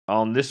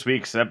on this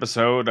week's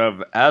episode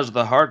of As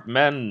the Heart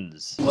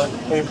Mends.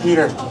 Hey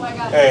Peter,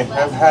 hey,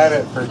 I've had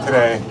it for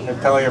today. I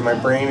tell you, my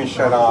brain is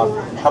shut off.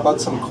 How about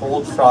some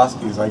cold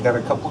Frosties? I got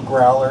a couple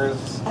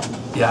growlers.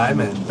 Yeah, I'm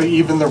in. But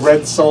even the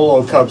red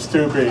Solo cups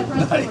too big.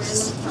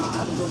 Nice.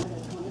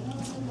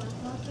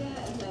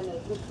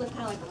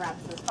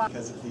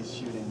 Because of these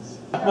shootings.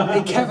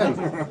 Hey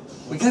Kevin,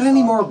 we got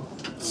any more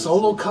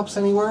Solo cups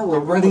anywhere?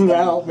 We're running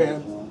out,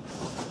 man.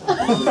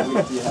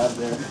 What do you have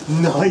there?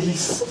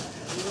 Nice.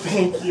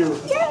 Thank you.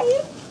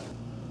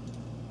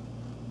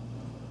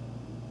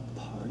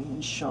 Party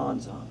and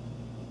Sean's on.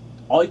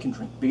 All you can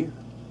drink beer.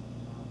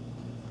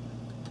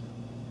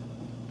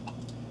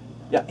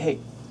 Yeah, hey.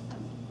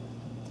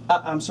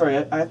 I'm sorry,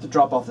 I have to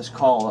drop off this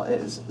call.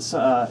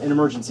 An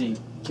emergency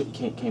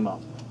came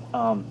up.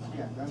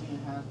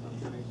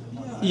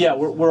 Yeah,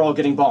 we're all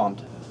getting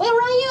bombed. Where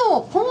are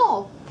you?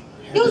 Paul?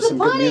 It was a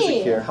party. Good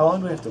music here. How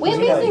long do we have to wait?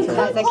 Where is he?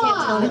 Guys, I can't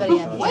tell anybody in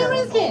here. Where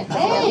is he?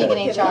 Hey, You can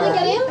HR. Can we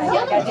get in?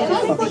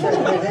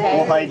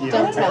 We'll hide you.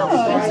 Don't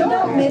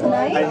tell.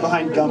 Midnight. Hide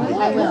behind Gumby.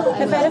 I will.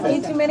 I've had a few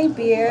too many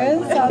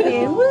beers. I'll be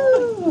in.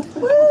 Woo!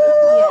 Woo!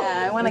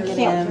 Yeah, I want to get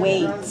in.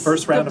 Wait.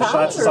 First round of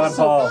shots is on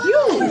Paul.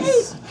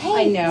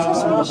 I know.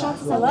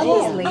 I love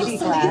these lady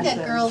glasses.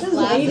 that girl's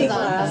glasses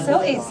on.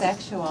 So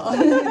asexual.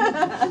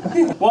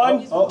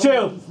 1,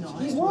 2.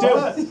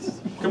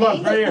 Come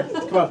on, right here.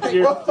 Come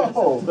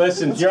on.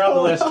 Listen, you're on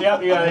the list.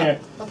 Yep, you got here.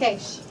 Okay,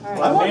 all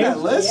right. I'm on that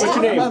list. What's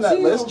your name? I'm on that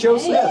list. Joe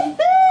Smith.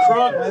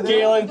 Crook,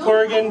 Galen,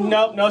 Corrigan.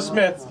 Nope, no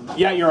Smith.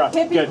 Yeah, you're up.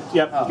 Good.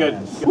 Yep, good.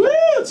 Woo!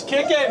 It's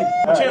kicking.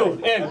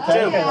 2 in.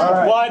 2.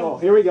 1.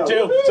 Here we go.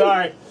 2.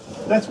 Sorry.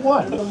 That's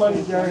one.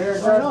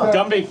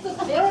 Gumby,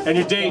 and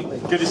your date.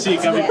 Good to see you,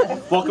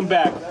 Gumby. Welcome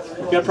back.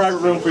 Got a private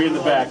room for you in the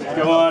back.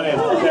 Come on in.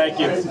 Thank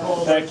you.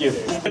 Thank you.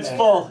 It's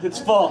full. It's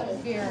full.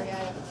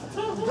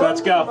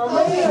 Let's go.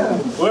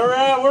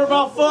 We're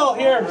about full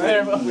here.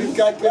 We've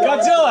got good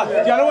Godzilla.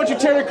 I don't want you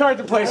to tear your card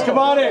to place. Come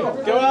on in.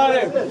 Come on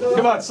in.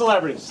 Come on,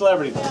 celebrity.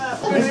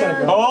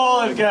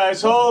 Hold it,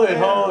 guys. Hold it.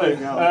 All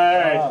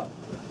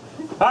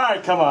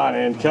right. Come on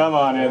in.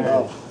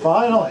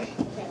 Finally.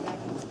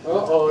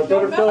 Uh-oh, I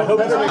better fill it.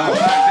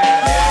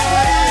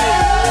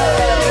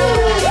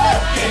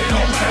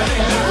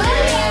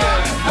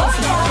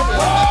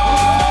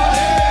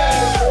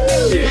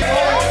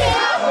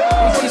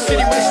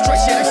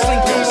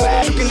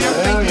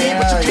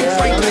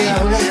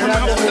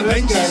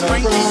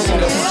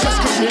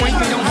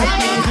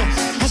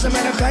 As a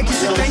matter of fact, you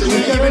should thank me,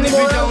 even if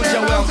you don't,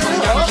 you're welcome,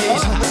 young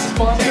kids.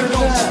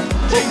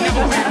 They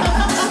never win.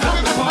 Stop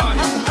the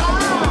party.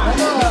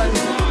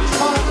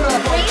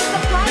 Raise the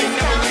price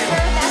after,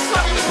 that's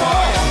what we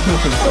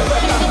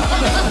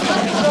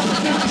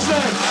want.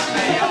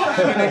 Hey, y'all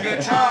having a good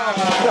time.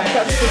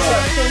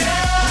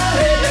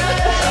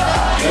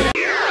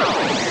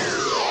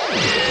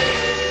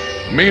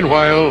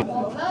 Meanwhile,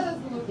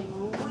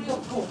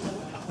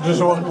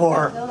 Just one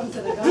more.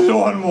 Just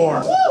one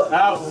more.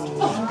 Out.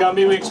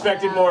 Gumby, we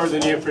expected more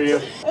than you for you.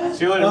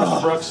 See you later,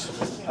 Mr. Brooks.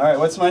 All right,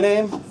 what's my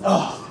name?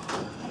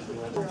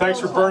 Thanks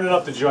for burning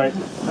up the joint.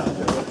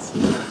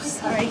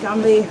 Sorry,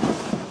 Gumby.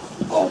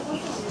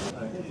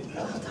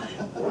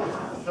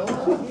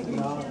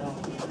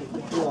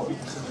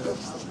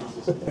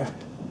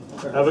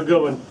 Have a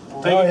good one.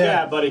 Take a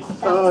cab, buddy.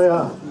 Oh,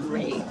 yeah.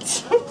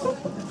 Great.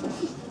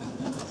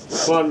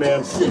 Come on,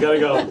 man. You gotta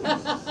go.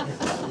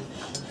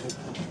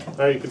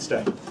 All right, you can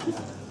stay.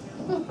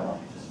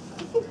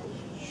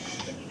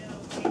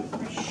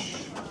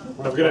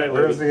 Have a good night,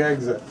 Where's lady. the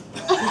exit?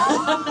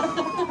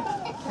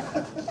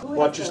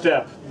 Watch your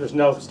step. There's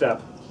no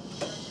step.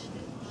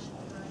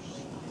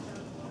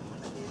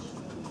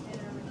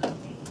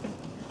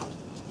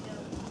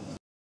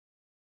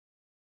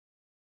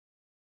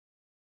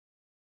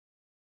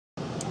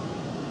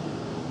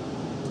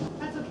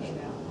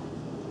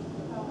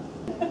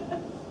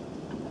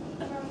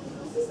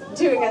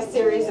 Doing a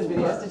series of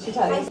videos. Did she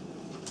tell you?